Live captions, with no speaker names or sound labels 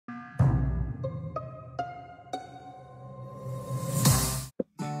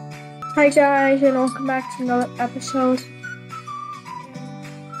Hi guys, and welcome back to another episode.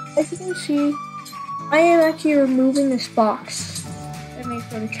 As you can see, I am actually removing this box I made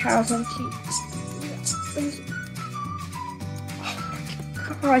for the cows and sheep.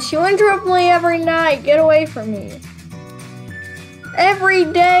 Oh my gosh, you interrupt me every night. Get away from me. Every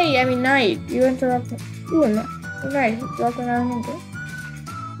day, night. You interrupt me. Night.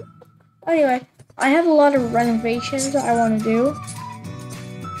 Anyway, I have a lot of renovations I want to do.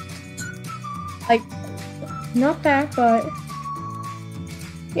 Like, not that, but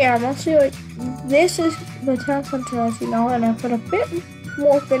yeah, mostly like this is the town center, as you know, and I put a bit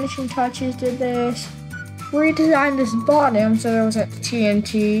more finishing touches to this. Redesigned this bottom so there was a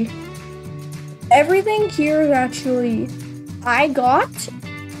TNT. Everything here is actually, I got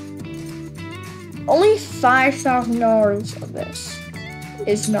only $5,000 of this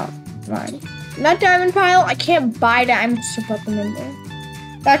is not mine. Not diamond pile, I can't buy diamonds to put them in there.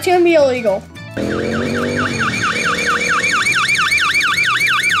 That's gonna be illegal.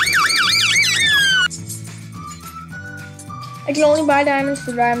 I can only buy diamonds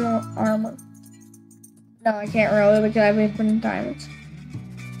for diamond armor. No, I can't really because I've been putting diamonds.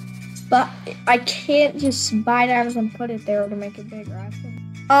 But I can't just buy diamonds and put it there to make it bigger.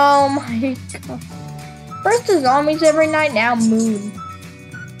 Oh my god. First the zombies every night, now moon.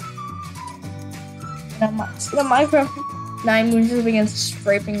 The Minecraft 9 moons just begins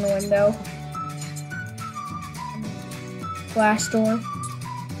scraping the window. Glass door.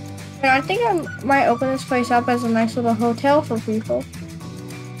 And I think I might open this place up as a nice little hotel for people.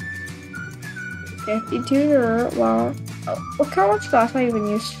 52 door. Wow. Oh, look how much glass I even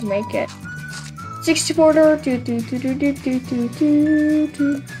used to make it. 64 door.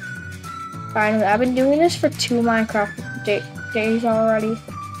 Finally, I've been doing this for 2 Minecraft days already.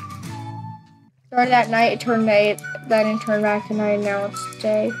 Started at night, it turned day, then it turned back to night, now it's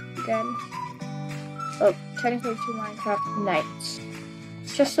day again. Oh, technically 2 Minecraft nights. It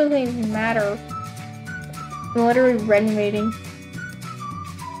just doesn't even matter. I'm literally renovating.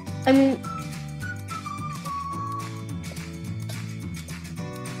 I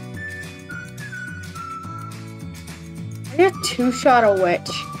just two-shot a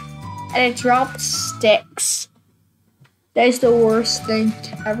witch, and it dropped sticks. That is the worst thing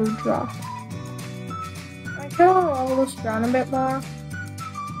to ever drop. I kind of want to level this down a bit more.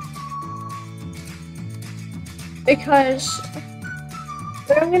 Because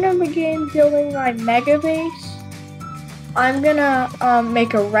when I'm gonna begin building my mega base, I'm gonna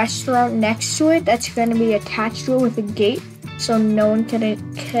make a restaurant next to it that's gonna be attached to it with a gate, so no one can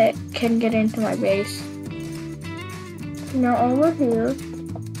get into my base. Now over here,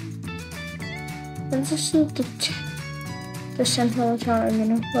 this is the central town. I'm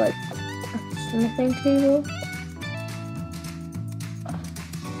gonna put a smithing table.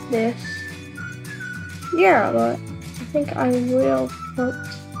 This. Yeah, but I think I will put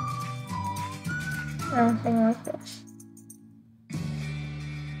everything like this.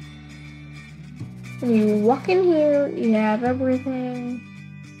 When you walk in here, you have everything.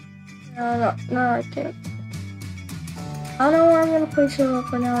 No, I can't. I don't know where I'm gonna place it up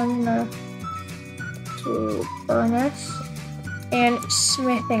for now. I'm gonna do furnace and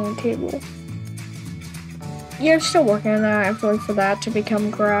smithing table. You're still working on that. I'm waiting for that to become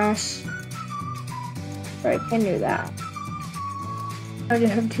grass. But I can do that. I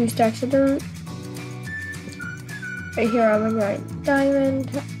just have 2 stacks of dirt. Right here I'm gonna write diamond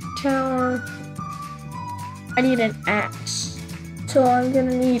tower. I need an axe. So I'm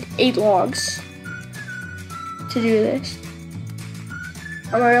gonna need 8 logs to do this.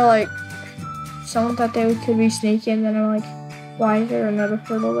 I'm already like, someone thought they could be sneaky, and then I'm like, why is there another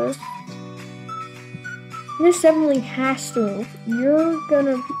portal there? This definitely has to move. You're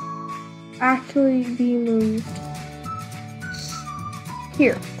gonna actually be moved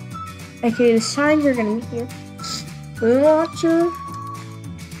here. Okay, the signs are gonna be here. Moon Watcher.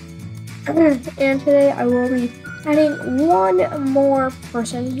 And today I will be adding 1 more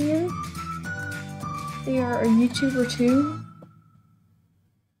person here. They are a YouTuber too.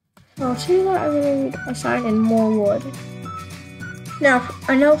 So I'll see that I'm gonna need a sign and more wood. Now,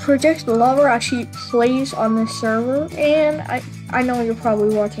 I know Project Lover actually plays on this server, and I know you're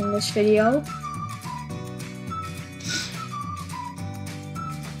probably watching this video.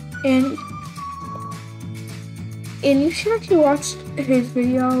 And you should actually watch his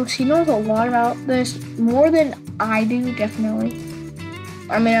videos. He knows a lot about this, more than I do, definitely.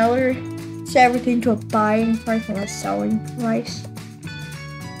 I literally set everything to a buying price and a selling price.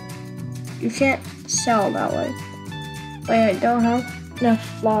 You can't sell that way. Wait, I don't have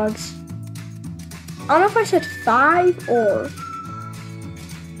enough logs. I don't know if I said 5 or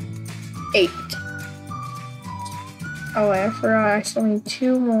 8. Oh wait, I forgot I still need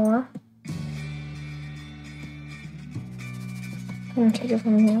 2 more. I'm gonna take it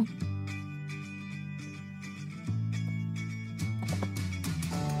from here.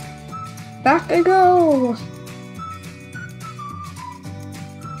 Back I go!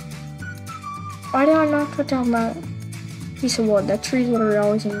 Why did I not cut down that piece of wood? That tree's literally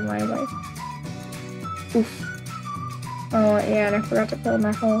always in my way. Oof. Oh yeah, and I forgot to fill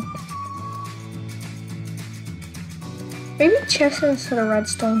my hole. Maybe chest instead of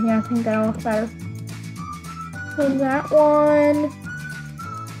redstone. Yeah, I think that'll look better. And that one.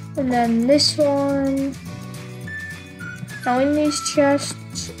 And then this one. Now in these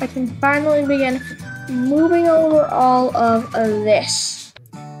chests, I can finally begin moving over all of this.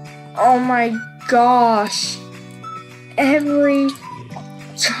 Oh my gosh. Every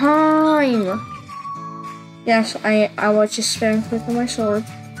time. Yes, I was just spamming click on my sword.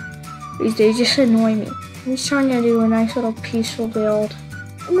 They just annoy me. I'm just trying to do a nice little peaceful build.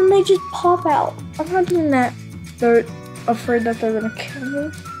 And then they just pop out. I'm not doing that. They're afraid that they're gonna kill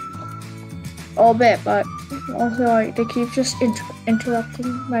me. A bit, but also like they keep just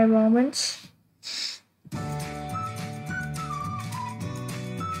interrupting my moments.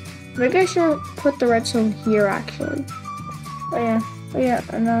 Maybe I should put the redstone here actually. But yeah,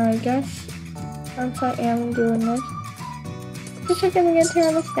 and I guess once I am doing this, I guess I can begin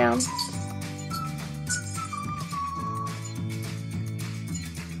tearing this down.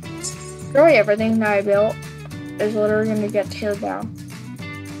 Really, everything that I built is literally gonna get teared down.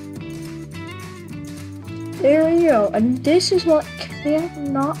 There you go, and this is what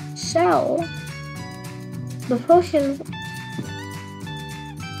cannot sell. The potions.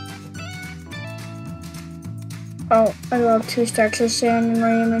 Oh, I love 2 stacks of sand in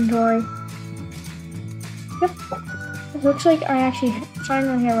my inventory. Yep. It looks like I actually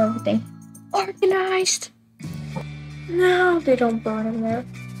finally have everything organized. No, they don't burn in there.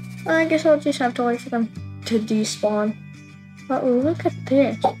 I guess I'll just have to wait for them to despawn. But look at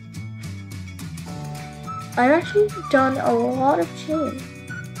this. I've actually done a lot of change.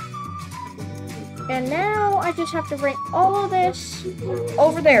 And now I just have to bring all of this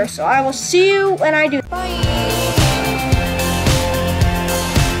over there. So I will see you when I do. Bye!